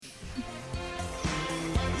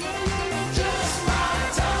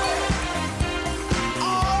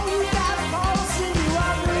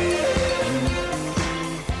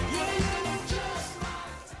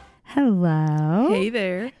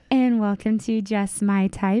Welcome to Just My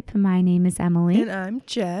Type. My name is Emily. And I'm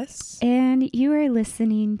Jess. And you are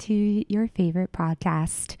listening to your favorite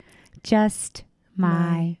podcast, Just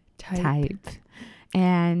My Type.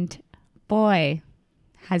 And boy,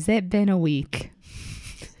 has it been a week.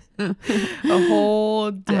 A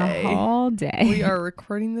whole day. A whole day. We are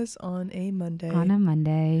recording this on a Monday. On a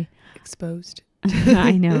Monday. Exposed.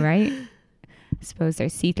 I know, right? Suppose they're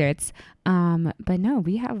secrets. But no,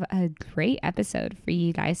 we have a great episode for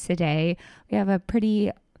you guys today. We have a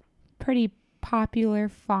pretty popular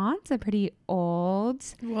font, a pretty old,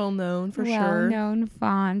 Well-known for sure. well-known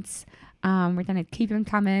fonts. We're going to keep them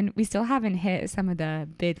coming. We still haven't hit some of the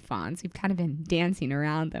big fonts. We've kind of been dancing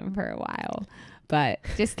around them for a while, but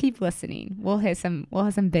just keep listening. We'll hit some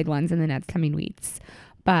big ones in the next coming weeks.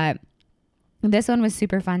 But this one was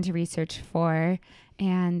super fun to research for,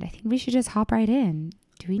 and I think we should just hop right in.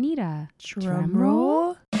 Do we need a drum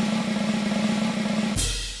roll?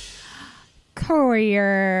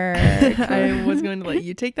 Courier. I was going to let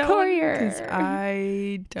you take that Courier. one because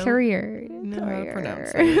I don't know how to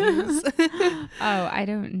pronounce Courier. things. Oh, I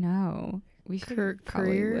don't know. We should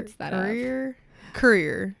probably look that up.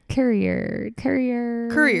 Courier,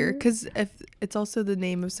 because if it's also the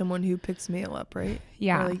name of someone who picks mail up, right?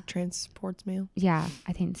 Yeah. Or like transports mail. Yeah,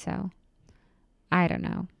 I think so. I don't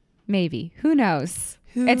know. Maybe. Who knows?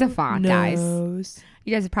 It's a font, guys.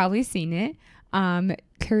 You guys have probably seen it.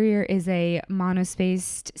 Courier is a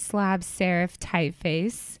monospaced slab serif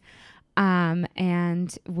typeface.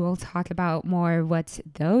 And we'll talk about more what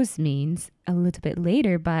those means a little bit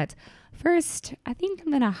later. But first, I think I'm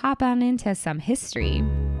going to hop on into some history. You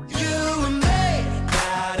and me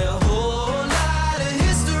got a whole lot of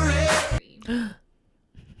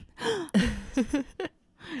history.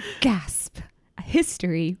 Gasp.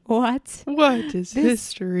 History. What? What is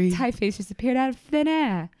history? Typeface just appeared out of thin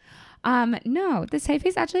air. No, this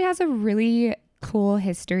typeface actually has a really cool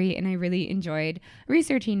history, and I really enjoyed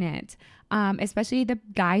researching it. Especially the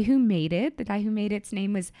guy who made it. The guy who made its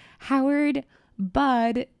name was Howard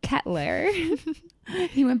Bud Kettler.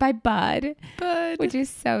 He went by Bud, which is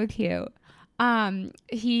so cute.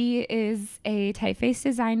 He is a typeface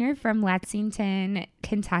designer from Lexington,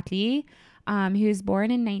 Kentucky. He was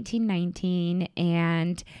born in 1919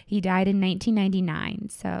 and he died in 1999.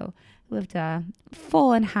 So lived a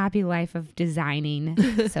full and happy life of designing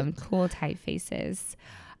some cool typefaces.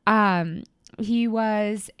 He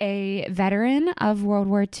was a veteran of World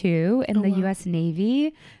War II in the U.S.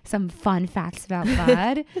 Navy. Some fun facts about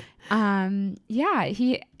Bud. Yeah,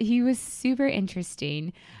 he was super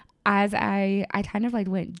interesting. As I kind of like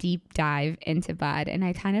went deep dive into Bud, and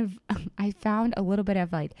I found a little bit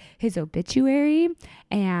of like his obituary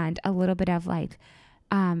and a little bit of like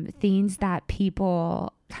things that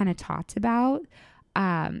people kind of talked about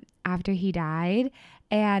after he died,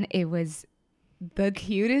 and it was the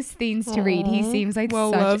cutest things to read. He seems like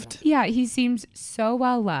well-loved. Yeah, he seems so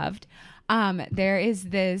well loved. There is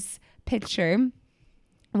this picture,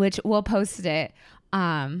 which we'll post it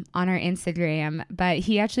on our Instagram, but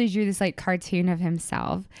he actually drew this like cartoon of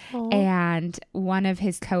himself. Aww. And one of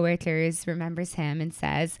his coworkers remembers him and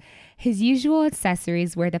says his usual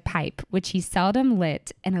accessories were the pipe, which he seldom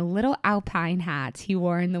lit, and a little alpine hat he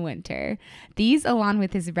wore in the winter. These, along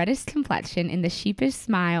with his reddish complexion and the sheepish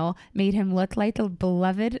smile, made him look like a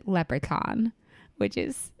beloved leprechaun, which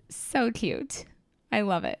is so cute. I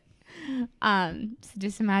love it. So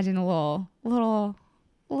just imagine a little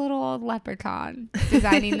leprechaun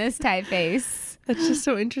designing this typeface. That's just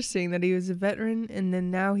so interesting that he was a veteran and then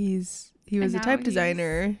now he was a type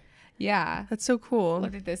designer. Yeah. That's so cool.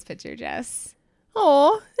 Look at this picture, Jess.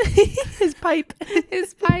 Oh, his pipe.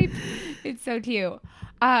 His pipe. It's so cute.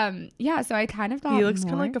 Yeah, so I kind of thought he looks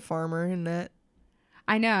kind of like a farmer in that.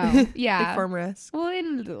 I know. Yeah. Like farmer-esque. Well, in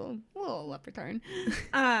a little leprechaun.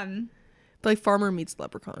 Like farmer meets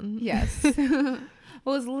leprechaun. Yes.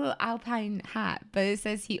 Well, it's a little alpine hat, but it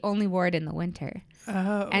says he only wore it in the winter.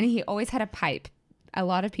 Oh. And he always had a pipe. A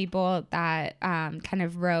lot of people that kind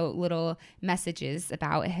of wrote little messages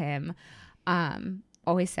about him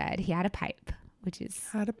always said he had a pipe, which is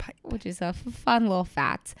a fun little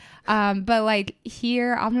fact. But like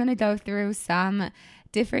here, I'm going to go through some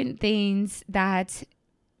different things that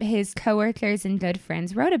his coworkers and good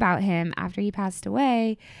friends wrote about him after he passed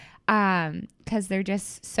away. Because they're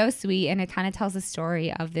just so sweet, and it kind of tells the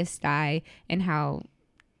story of this guy and how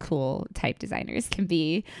cool type designers can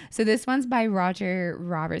be. So this one's by Roger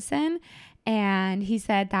Robertson, and he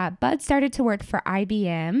said that Bud started to work for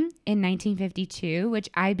IBM in 1952, which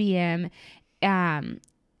IBM,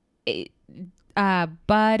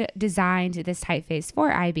 Bud designed this typeface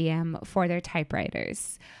for IBM for their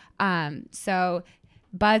typewriters. So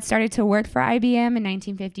Bud started to work for IBM in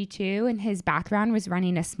 1952, and his background was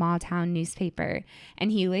running a small town newspaper.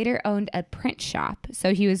 And he later owned a print shop,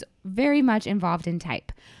 so he was very much involved in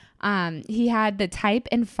type. He had the type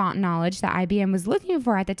and font knowledge that IBM was looking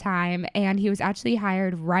for at the time, and he was actually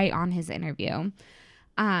hired right on his interview.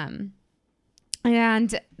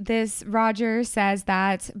 And this Roger says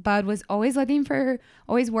that Bud was always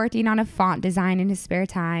working on a font design in his spare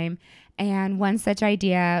time. And one such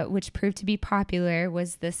idea, which proved to be popular,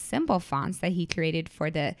 was the symbol fonts that he created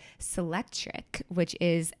for the Selectric, which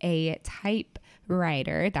is a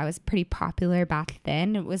typewriter that was pretty popular back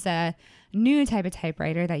then. It was a new type of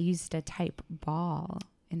typewriter that used a type ball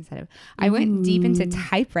instead of. I went deep into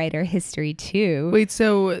typewriter history too. Wait,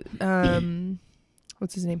 so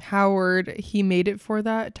what's his name? Howard. He made it for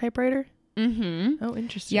that typewriter. Mm-hmm. Oh,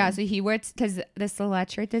 interesting. Yeah, so he worked because the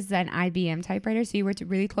Selectric is an IBM typewriter, so he worked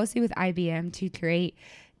really closely with IBM to create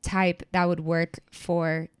type that would work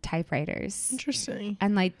for typewriters. Interesting.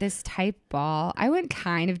 And like this type ball, I went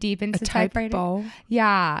kind of deep into A type typewriter. ball.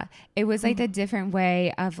 Yeah, it was like a different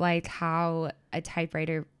way of like how a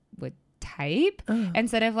typewriter would type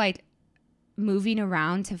instead of like moving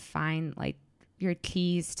around to find like your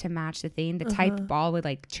keys to match the thing. The type ball would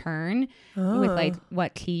like churn with like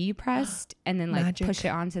what key you pressed and then like Magic. push it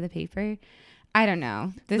onto the paper. I don't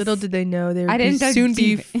know. Little did they know they I would didn't go soon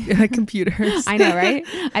be deep. computers. I know, right?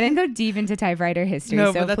 I didn't go deep into typewriter history,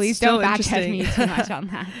 No, so but that's please still don't fact check me interesting. too much on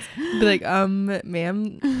that. Be like,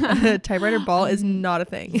 ma'am, a typewriter ball is not a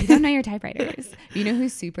thing. You don't know your typewriters. You know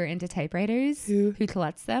who's super into typewriters? Who? Who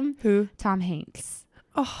collects them? Who? Tom Hanks.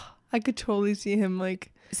 Oh, I could totally see him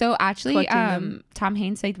like. So actually, Collecting them. Tom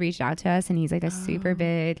Hanks like reached out to us, and he's like a super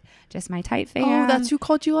big Just My Type fan. Oh, that's who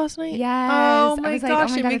called you last night? Yes. Oh I my was like,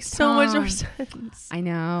 gosh, oh my it God, makes it's so much more Tom. sense. I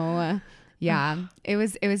know. Yeah, it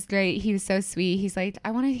was great. He was so sweet. He's like,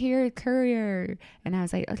 I want to hear Courier, and I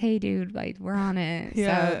was like, okay, dude, like we're on it.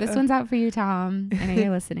 Yeah. So this one's out for you, Tom. I know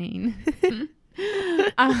you're listening.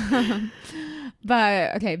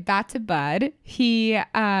 But okay, back to Bud. He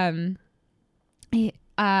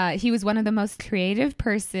was one of the most creative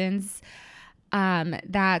persons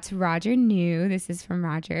that Roger knew. This is from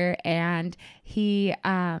Roger. And he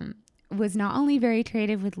was not only very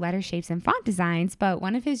creative with letter shapes and font designs, but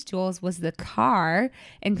one of his jewels was the car,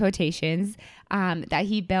 in quotations, that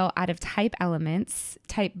he built out of type elements,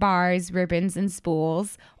 type bars, ribbons, and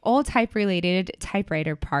spools, all type-related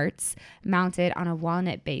typewriter parts mounted on a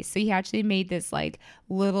walnut base. So he actually made this like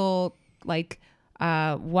little like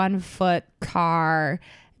 1 foot car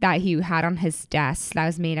that he had on his desk that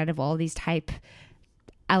was made out of all these type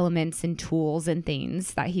elements and tools and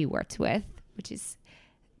things that he worked with, which is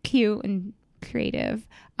cute and creative.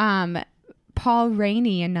 Paul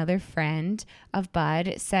Rainey, another friend of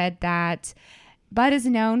Bud, said that Bud is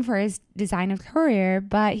known for his design of Courier,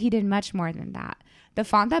 but he did much more than that. The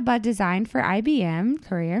font that Bud designed for IBM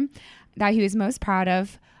Courier that he was most proud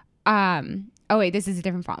of, this is a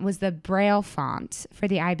different font, was the Braille font for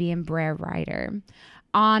the IBM Braille writer.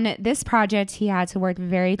 On this project, he had to work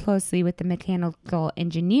very closely with the mechanical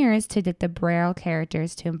engineers to get the Braille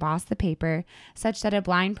characters to emboss the paper such that a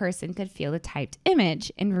blind person could feel the typed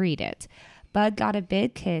image and read it. Bud got a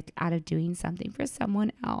big kick out of doing something for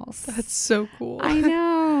someone else. That's so cool. I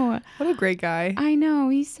know. What a great guy. I know.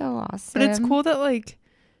 He's so awesome. But it's cool that like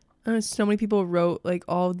so many people wrote like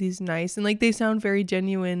all of these nice and like they sound very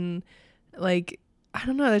genuine. Like, I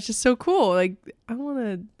don't know. That's just so cool. Like, I want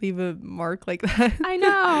to leave a mark like that. I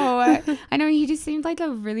know. I know. He just seemed like a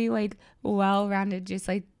really like well-rounded, just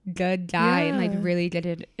like good guy and like really good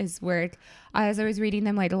at his work. As I was reading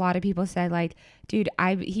them, like a lot of people said like, dude,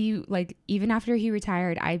 he like even after he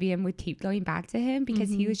retired, IBM would keep going back to him because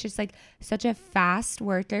he was just like such a fast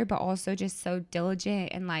worker, but also just so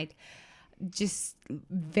diligent and like just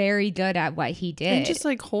very good at what he did. And just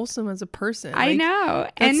like wholesome as a person. I Like, know.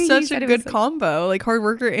 That's And he such said a it good was, like, combo. Like hard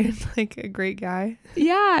worker and like a great guy.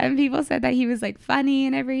 yeah. And people said that he was like funny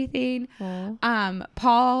and everything. Aw.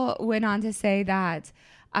 Paul went on to say that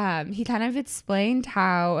he kind of explained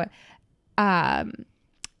how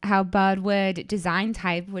Bud would design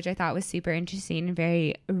type, which I thought was super interesting and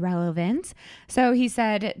very relevant. So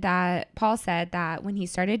Paul said that when he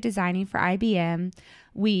started designing for IBM,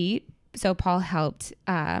 Paul helped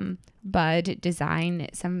Bud design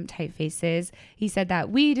some typefaces. He said that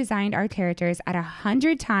we designed our characters at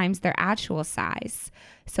 100 times their actual size.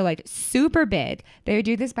 So like super big. They would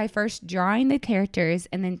do this by first drawing the characters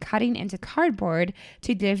and then cutting into cardboard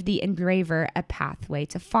to give the engraver a pathway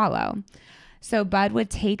to follow. So Bud would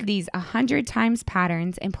take these 100 times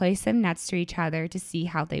patterns and place them next to each other to see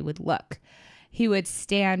how they would look. he would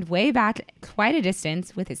stand way back quite a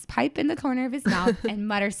distance with his pipe in the corner of his mouth and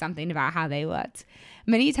mutter something about how they looked.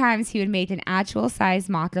 Many times he would make an actual size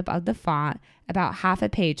mock-up of the font, about half a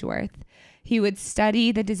page worth. He would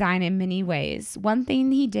study the design in many ways. One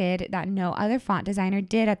thing he did that no other font designer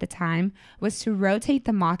did at the time was to rotate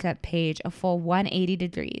the mock-up page a full 180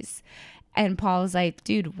 degrees. And Paul was like,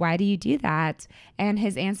 dude, why do you do that? And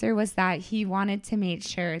his answer was that he wanted to make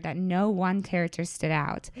sure that no one character stood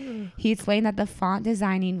out. He explained that the font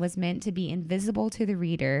designing was meant to be invisible to the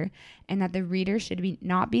reader and that the reader should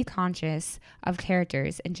not be conscious of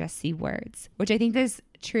characters and just see words, which I think is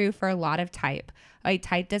true for a lot of type. Like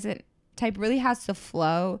type really has to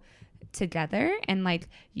flow together, and like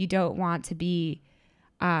you don't want to be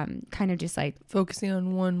kind of just like focusing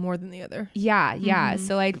on one more than the other. Yeah.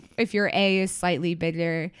 So like if your A is slightly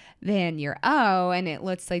bigger than your O and it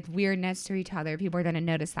looks like weird next to each other, people are going to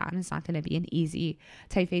notice that, and it's not going to be an easy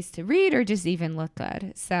typeface to read or just even look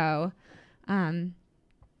good. So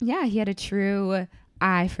he had a true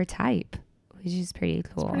eye for type, which is pretty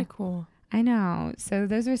cool. It's pretty cool. I know. So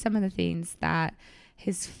those are some of the things that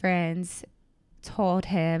his friends told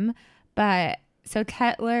him. But so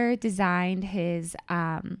Kettler designed his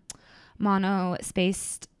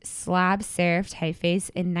mono-spaced slab serif typeface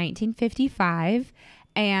in 1955,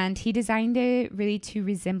 and he designed it really to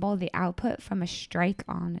resemble the output from a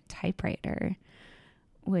strike-on typewriter,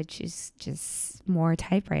 which is just more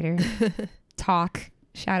typewriter talk.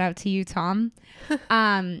 Shout out to you, Tom.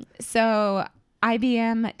 So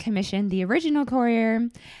IBM commissioned the original Courier,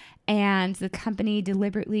 and the company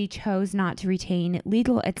deliberately chose not to retain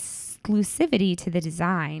legal exclusivity to the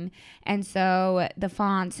design. And so the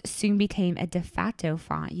font soon became a de facto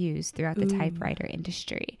font used throughout the typewriter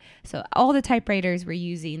industry. So all the typewriters were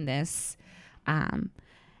using this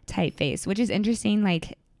typeface, which is interesting.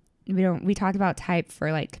 Like we talk about type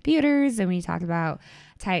for like computers, and we talk about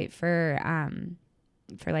type for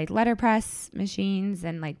like letterpress machines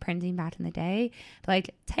and like printing back in the day. But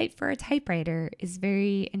like type for a typewriter is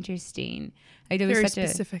very interesting. Like it was very such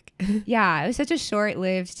specific. it was such a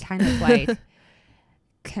short-lived kind of like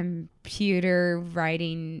computer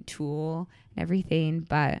writing tool and everything.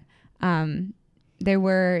 But there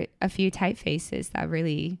were a few typefaces that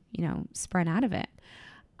really, sprung out of it.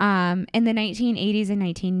 In the 1980s and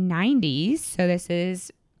 1990s, so this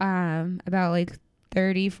is about like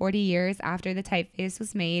 30, 40 years after the typeface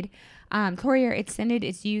was made, Courier extended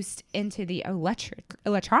its use into the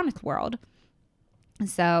electronic world.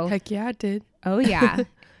 So heck yeah, it did. Oh yeah,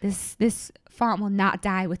 this font will not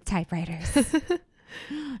die with typewriters.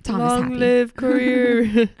 Tom is Long happy. live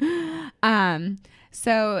Courier.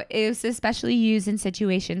 So it was especially used in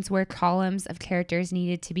situations where columns of characters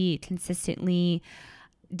needed to be consistently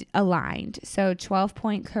aligned. So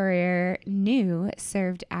 12-point Courier New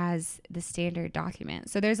served as the standard document.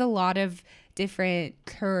 So there's a lot of different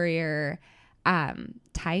Courier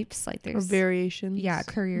types. Like there's variations. Yeah,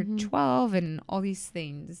 Courier 12 and all these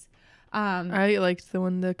things. I liked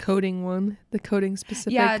the coding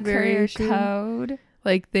specific Courier variation. code.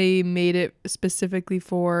 Like they made it specifically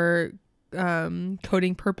for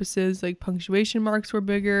coding purposes. Like punctuation marks were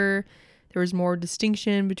bigger. There was more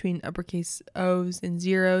distinction between uppercase O's and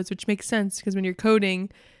zeros, which makes sense because when you're coding,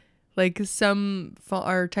 like some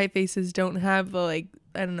our typefaces don't have like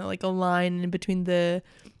a line in between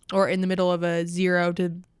or in the middle of a zero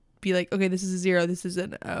to be like, okay, this is a zero, this is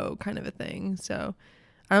an O kind of a thing. So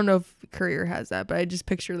I don't know if Courier has that, but I just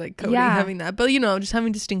picture like coding having that. But just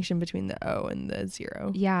having distinction between the O and the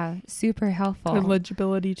zero. Yeah, super helpful. And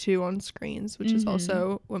legibility too on screens, which is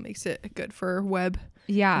also what makes it good for web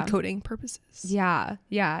and coding purposes. Yeah.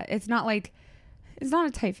 It's not a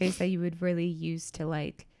typeface that you would really use to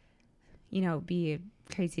like, be a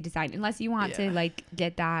crazy design unless you want to like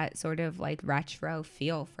get that sort of like retro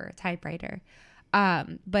feel for a typewriter.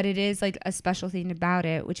 But it is like a special thing about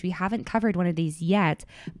it, which we haven't covered one of these yet,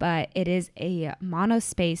 but it is a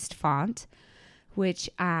monospaced font, which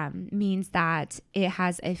means that it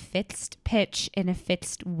has a fixed pitch and a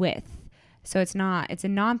fixed width. So it's a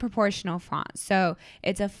non-proportional font. So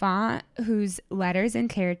it's a font whose letters and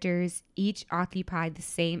characters each occupy the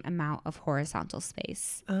same amount of horizontal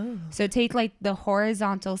space. Oh. So take like the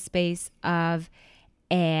horizontal space of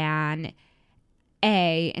an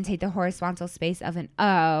A and take the horizontal space of an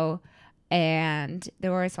O and the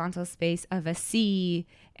horizontal space of a C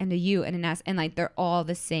and a U and an S, and like they're all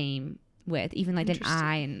the same width, even like an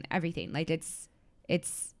I and everything. Like it's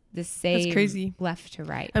the same. That's crazy. Left to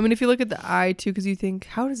right. I mean, if you look at the eye too, because you think,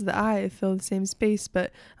 how does the eye fill the same space?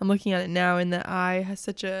 But I'm looking at it now, and the eye has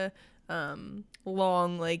such a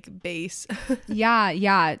long like base.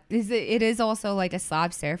 Yeah. It is also like a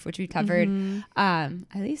slab serif, which we covered at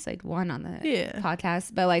least like one on the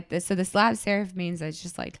podcast. But like this, so the slab serif means that it's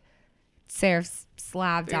just like serifs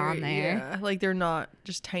slabbed on there. Yeah, like they're not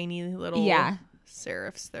just tiny little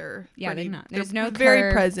serifs. They're they're not. There's no very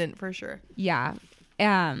curve. present for sure. Yeah.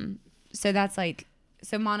 So that's like,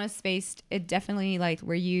 so monospaced, it definitely like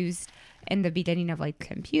were used in the beginning of like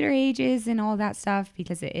computer ages and all that stuff,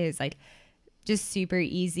 because it is like just super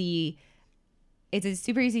easy. It's a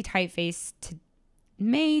super easy typeface to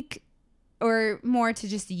make, or more to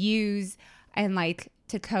just use and like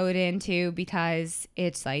to code into, because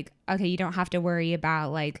it's like, okay, you don't have to worry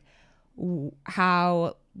about like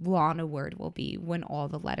how long a word will be when all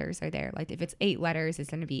the letters are there. Like if it's 8 letters, it's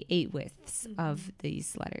going to be 8 widths of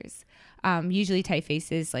these letters. Usually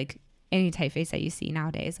typefaces, like any typeface that you see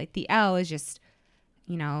nowadays, like the L is just,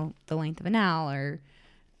 you know, the length of an L, or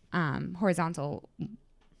horizontal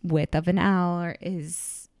width of an L, or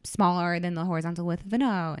is smaller than the horizontal width of an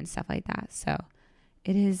O, and stuff like that. So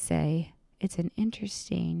it's an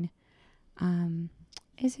interesting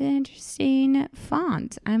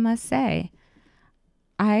font, I must say.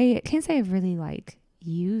 I can't say I've really like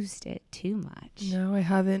used it too much. No, I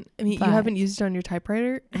haven't. I mean, you haven't used it on your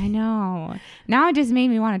typewriter? I know. Now it just made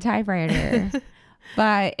me want a typewriter.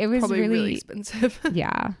 But it was probably really expensive.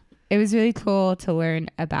 Yeah. It was really cool to learn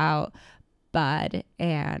about Bud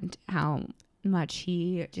and how much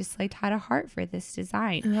he just like had a heart for this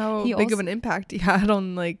design. And how big of an impact he had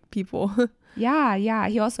on like people. Yeah.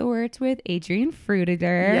 He also worked with Adrian Frutiger.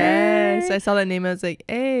 Yes, I saw that name. I was like,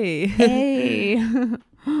 hey.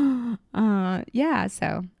 Yeah,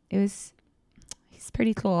 so he's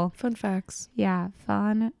pretty cool. Fun facts. Yeah,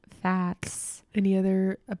 fun facts. Any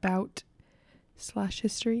other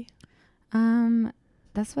about/history?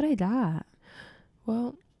 That's what I got.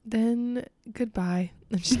 Well, then goodbye.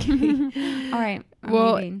 I'm just kidding. All right. I'm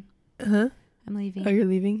leaving. Huh? I'm leaving. Oh, you're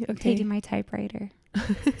leaving? I'm Okay. taking my typewriter.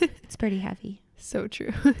 It's pretty heavy. So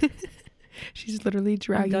true. She's literally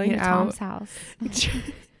dragging I'm going it to out. Tom's house.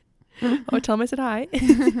 Oh, tell him I said hi.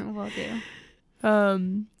 Will do.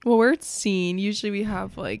 Well, where it's seen, usually we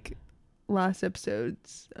have like last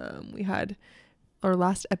episodes. We had our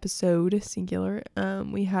last episode, singular.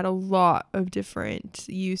 We had a lot of different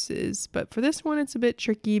uses, but for this one, it's a bit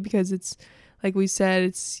tricky because it's, like we said,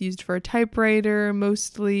 it's used for a typewriter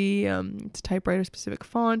mostly. It's a typewriter specific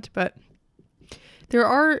font, but there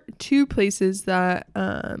are 2 places that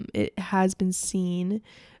it has been seen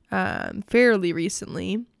fairly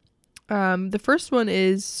recently. The first one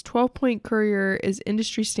is 12-point Courier is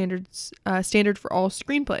industry standard for all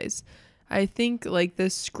screenplays. I think like the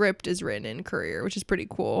script is written in Courier, which is pretty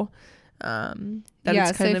cool. That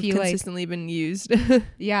it's kind of consistently been used.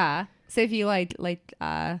 Yeah. So if you like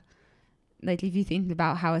if you think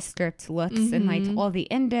about how a script looks and like all the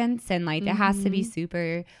indents and like it has to be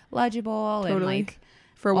super legible and like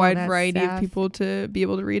for a wide variety of people to be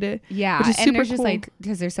able to read it. Yeah. Which is and super there's just cool. like,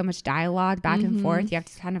 because there's so much dialogue back and forth, you have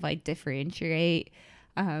to kind of like differentiate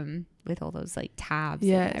with all those like tabs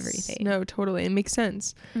and everything. No, totally. It makes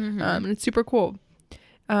sense. And it's super cool.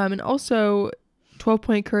 And also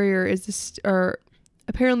 12-point Courier is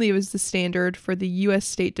apparently it was the standard for the U.S.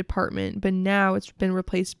 State Department, but now it's been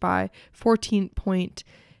replaced by 14-point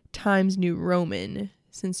Times New Roman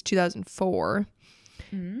since 2004.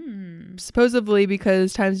 Supposedly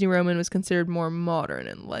because Times New Roman was considered more modern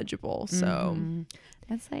and legible. So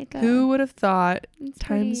that's like who would have thought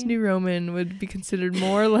Times New Roman would be considered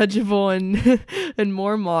more legible and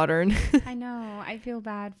more modern? I know. I feel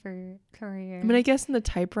bad for Courier. I mean, I guess in the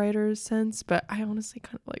typewriter sense, but I honestly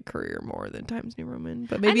kind of like Courier more than Times New Roman.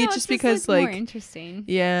 But maybe it's just because like more interesting.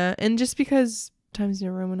 Yeah, and just because Times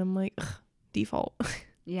New Roman, I'm like default.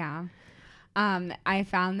 Yeah. I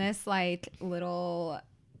found this like little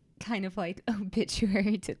kind of like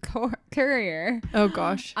obituary to Courier. Oh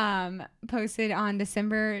gosh. Posted on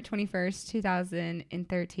December 21st,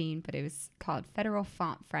 2013, but it was called Federal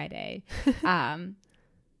Font Friday.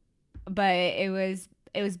 But it was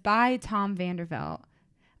by Tom Vanderbilt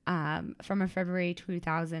from a February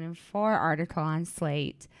 2004 article on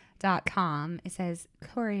Slate.com. It says,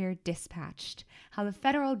 Courier dispatched. How the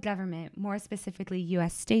federal government, more specifically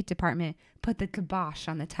U.S. State Department, put the kibosh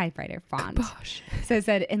on the typewriter font. Kibosh. So it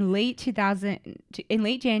said in late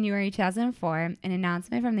January 2004, an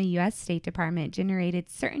announcement from the U.S. State Department generated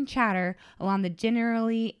certain chatter along the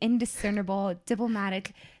generally indiscernible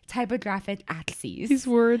diplomatic typographic axes. These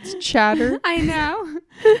words, chatter. I know.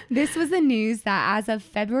 This was the news that as of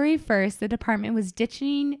February 1st, the department was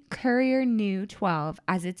ditching Courier New 12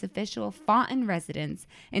 as its official font in residence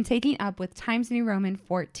and taking up with Times New Roman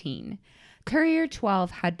 14. Courier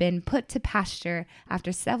 12 had been put to pasture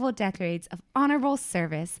after several decades of honorable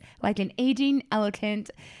service, like an aging, elegant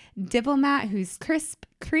diplomat whose crisp,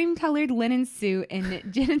 cream-colored linen suit and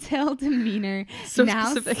genital demeanor So now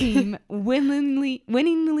specific. seem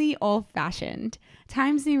winningly old-fashioned.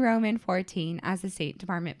 Times New Roman 14, as the State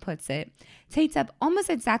Department puts it, takes up almost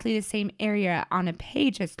exactly the same area on a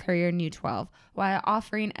page as Courier New 12, while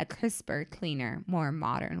offering a crisper, cleaner, more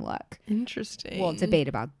modern look. Interesting. We'll debate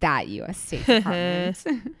about that, U.S. State Department.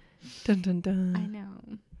 Dun dun dun. I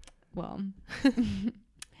know. Well,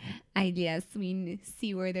 I guess we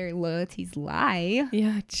see where their loyalties lie.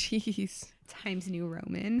 Yeah, jeez. Times New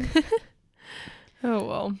Roman. Oh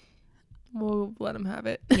well, we'll let them have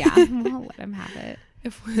it. Yeah, we'll let them have it.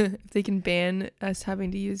 If they can ban us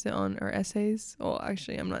having to use it on our essays. Well,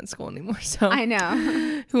 actually, I'm not in school anymore, so I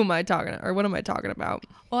know. who am I talking or what am I talking about?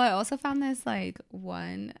 Well, I also found this like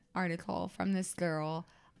one article from this girl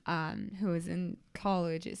who was in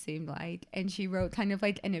college, it seemed like, and she wrote kind of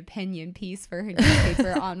like an opinion piece for her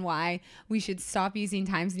newspaper on why we should stop using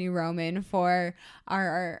Times New Roman for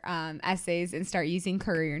our essays and start using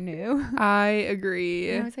Courier New. I agree.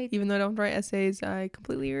 And I was like- Even though I don't write essays, I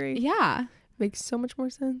completely agree. Yeah. Makes so much more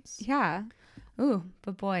sense. Yeah. Ooh,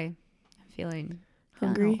 but boy, I'm feeling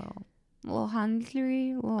Hungry? a little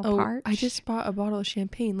hungry, a little Oh, parched. I just bought a bottle of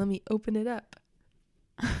champagne. Let me open it up.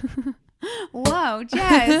 Whoa,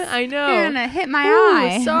 Jess. I know. You're gonna hit my Ooh,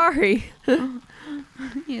 eye. sorry. You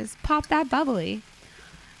just pop that bubbly.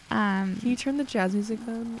 Can you turn the jazz music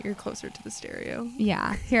on? You're closer to the stereo.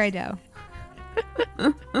 Yeah, here I go.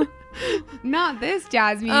 Not this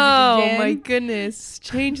jazz music Oh again. my goodness.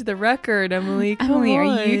 Change the record, Emily. Come Emily,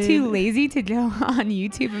 on. are you too lazy to go on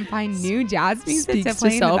YouTube and find new jazz music Speaks to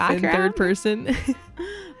play in the self background? in third person.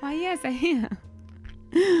 Why, yes, I am.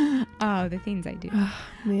 Oh, the things I do.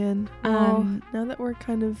 Man. Well, Um, now that we're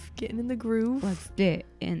kind of getting in the groove, Let's get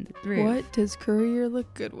in the groove. what does Courier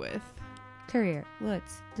look good with? Courier,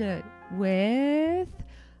 let's do it with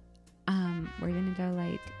we're gonna go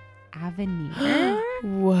like Avenir.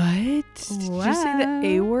 What? Did you say the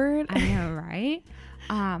A Whoa. word? I know, right?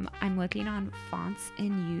 I'm looking on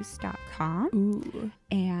fontsinuse.com Ooh.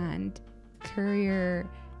 and Courier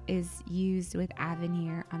is used with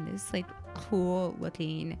Avenir on this like cool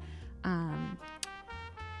looking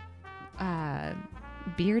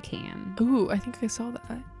beer can. Ooh, I think I saw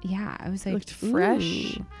that. Yeah, I was like, Looked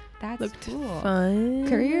fresh. "Ooh, that's Looked cool." fun.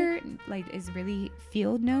 Courier like is really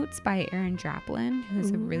Field Notes by Aaron Draplin, who's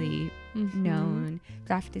a really Mhm. known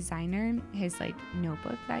graphic designer. His like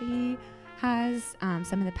notebook that he has,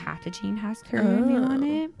 some of the packaging has Courier New on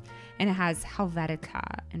Oh. it, and it has Helvetica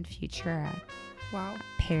and Futura Wow.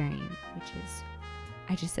 pairing, which is,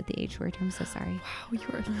 I just said the H word. I'm so sorry. Wow, you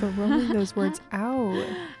are throwing those words out.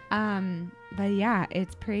 But yeah,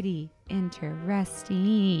 it's pretty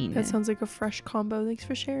interesting. That sounds like a fresh combo. Thanks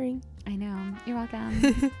for sharing. I know. You're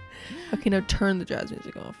welcome. Okay, now turn the jazz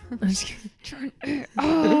music off. I'm just kidding. Turn it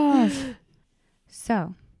off.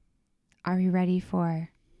 So, are we ready for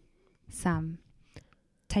some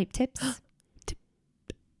type tips?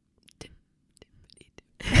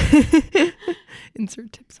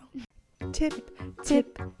 Insert tip song. Tip,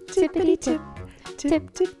 Tip, tippity tip,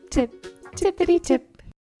 tip, tip, tip, tippity tip.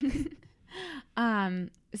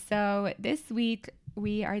 So this week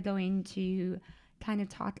we are going to kind of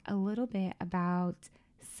talk a little bit about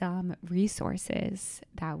some resources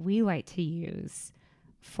that we like to use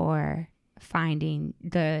for finding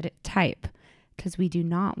good type, because we do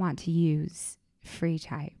not want to use free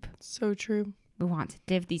type. So true. We want to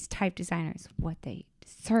give these type designers what they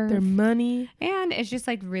deserve. Their money. And it's just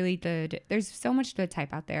like really good. There's so much good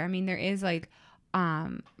type out there. I mean, there is like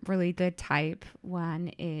really good type.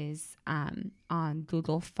 One is on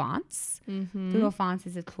Google Fonts. Mm-hmm. Google Fonts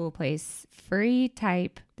is a cool place. Free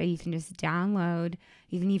type that you can just download.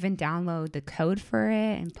 You can even download the code for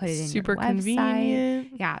it and put it in Super your website. convenient.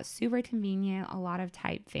 Yeah, super convenient. A lot of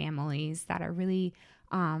type families that are really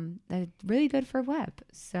they're really good for web.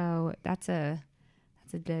 So that's a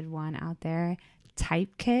good one out there.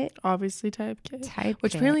 Typekit. Obviously TypeKit. Typekit.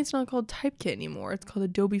 Which apparently it's not called TypeKit anymore. It's called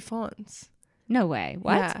Adobe Fonts. No way.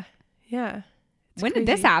 What? Yeah. Yeah. It's When did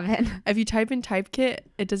this crazy. happen? If you type in TypeKit,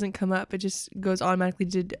 it doesn't come up. It just goes automatically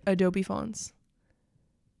to Adobe Fonts.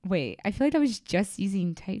 Wait, I feel like I was just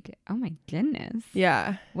using Typekit. Oh my goodness.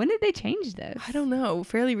 Yeah. When did they change this? I don't know.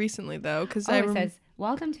 Fairly recently, though. Because Oh, it says,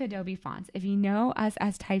 welcome to Adobe Fonts. If you know us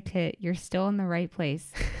as Typekit, you're still in the right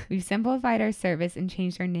place. We've simplified our service and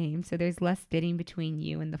changed our name, so there's less bidding between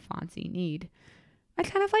you and the fonts you need. I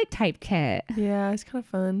kind of like Typekit. Yeah, it's kind of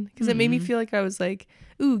fun. Because it made me Mhm. feel like I was like,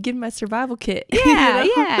 ooh, give me my survival kit. Yeah,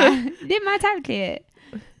 You know? yeah. Did my Typekit.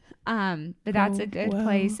 But that's a good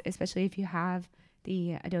place, especially if you have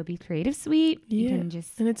the Adobe Creative Suite. You can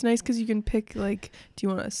just, and it's nice because you can pick, like, do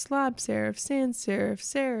you want a slab serif, sans serif,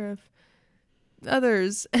 serif,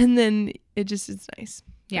 others, and then it just is nice.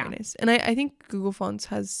 yeah. Very nice. And I think Google Fonts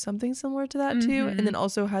has something similar to that too, and then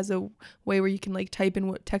also has a way where you can like type in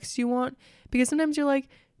what text you want, because sometimes you're like,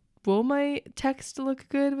 will my text look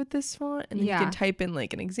good with this font? And then you can type in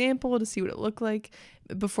like an example to see what it looked like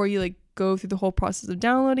before you like go through the whole process of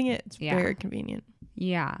downloading it. It's very convenient.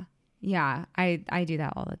 Yeah. I do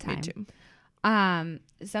that all the time. Me too.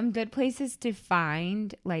 Some good places to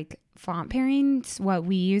find like font pairings. What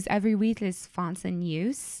we use every week is Fonts in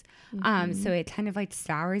Use. So it kind of like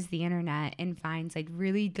scours the internet and finds like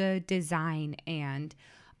really good design, and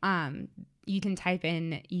you can type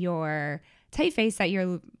in your typeface that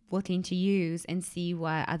you're looking to use and see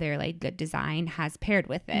what other like good design has paired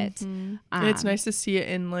with it. And it's nice to see it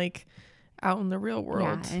in like out in the real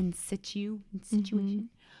world. Yeah, and situation.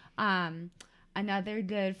 Another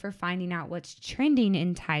good for finding out what's trending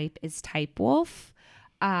in type is Typewolf.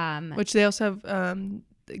 Which they also have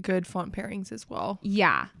good font pairings as well.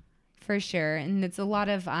 Yeah, for sure. And it's a lot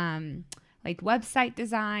of like website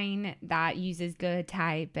design that uses good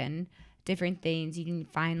type and different things. You can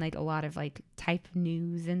find like a lot of like type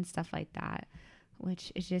news and stuff like that,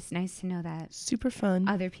 which is just nice to know that super fun.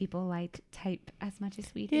 other people like type as much as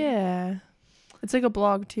we do. Yeah. It's like a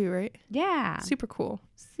blog too, right? Yeah. Super cool.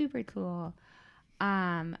 Super cool.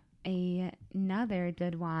 Another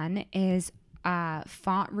good one is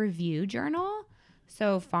Font Review Journal.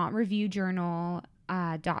 So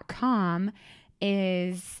fontreviewjournal.com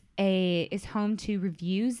is home to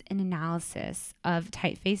reviews and analysis of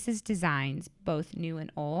typefaces designs, both new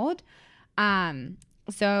and old.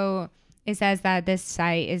 So it says that this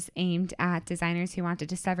site is aimed at designers who want to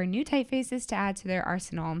discover new typefaces to add to their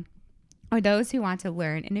arsenal, or those who want to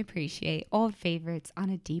learn and appreciate old favorites on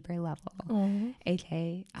a deeper level,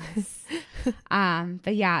 aka us.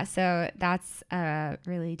 But yeah, so that's a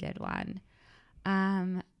really good one.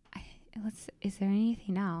 Is there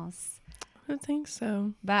anything else? I don't think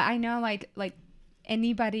so. But I know like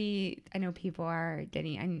anybody, I know people are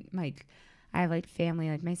getting, I'm like, I have like family,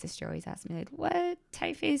 like my sister always asks me like, what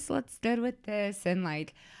typeface looks good with this? And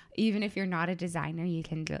like, even if you're not a designer, you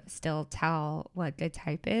can still tell what good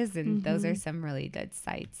type is. And those are some really good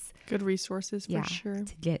sites. Good resources for sure.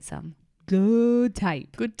 To get some good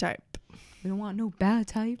type. Good type. We don't want no bad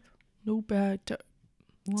type. No bad type.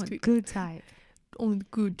 We want good type. Only the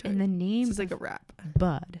good type. And the name is like a rap.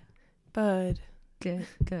 Bud. Bud. Good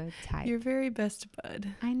type. Your very best bud.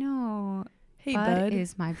 I know. Hey, Bud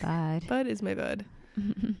is my bud. Bud is my bud.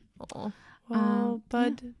 Oh, well,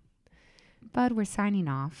 Bud. Yeah. Bud, we're signing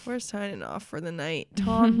off. We're signing off for the night.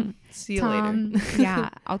 Tom, see you later. Yeah,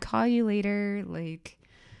 I'll call you later. Like,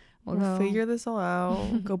 we'll figure this all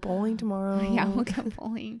out. Go bowling tomorrow. Yeah, we'll go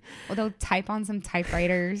bowling. We'll type on some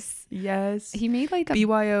typewriters. Yes. He made like a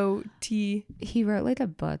BYOT. He wrote like a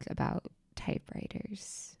book about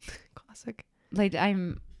typewriters. Classic. Like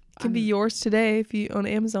Can be yours today if you on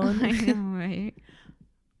Amazon. I know, right?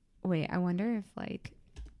 Wait, I wonder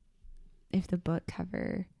if the book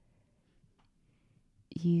cover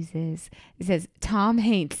it says Tom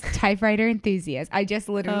Hanks, typewriter enthusiast. I just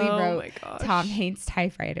literally wrote Tom Hanks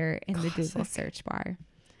typewriter in the Google search bar.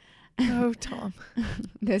 Oh, Tom.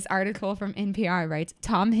 This article from NPR writes,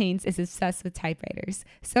 Tom Hanks is obsessed with typewriters,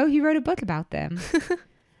 so he wrote a book about them.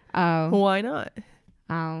 Oh. Why not?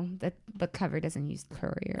 Oh, the book cover doesn't use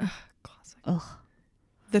Courier. Classic. Ugh.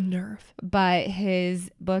 The nerve. But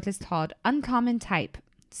his book is called Uncommon Type,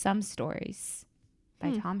 Some Stories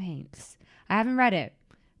by Tom Hanks. I haven't read it,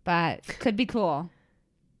 but could be cool.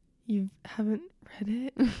 You haven't read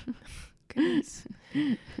it? Goodness.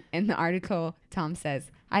 In the article, Tom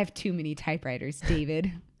says, I have too many typewriters,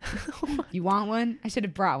 David. You want one? I should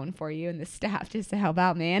have brought one for you and the staff just to help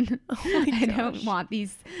out, man. I don't want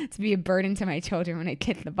these to be a burden to my children when I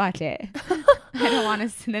kick the bucket. I don't want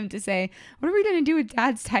them to say, what are we going to do with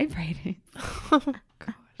Dad's typewriter? Oh,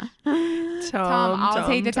 gosh. Tom, I'll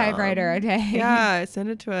take the typewriter, okay? Yeah, send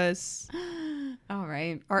it to us. All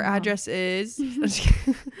right. Our address is...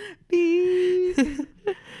 Beep.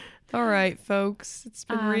 All right, folks. It's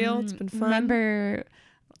been real. It's been fun. Remember,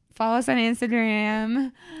 follow us on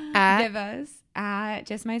Instagram. Give us at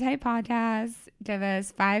Just My Type Podcast. Give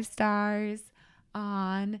us 5 stars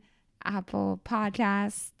on Apple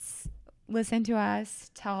Podcasts. Listen to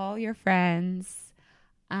us. Tell all your friends.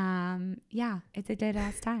 Yeah, it's a good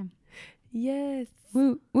ass time. Yes.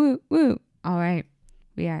 Woo, woo, woo. All right.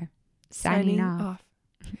 We are signing off.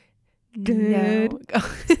 Good.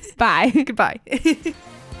 Bye. Goodbye.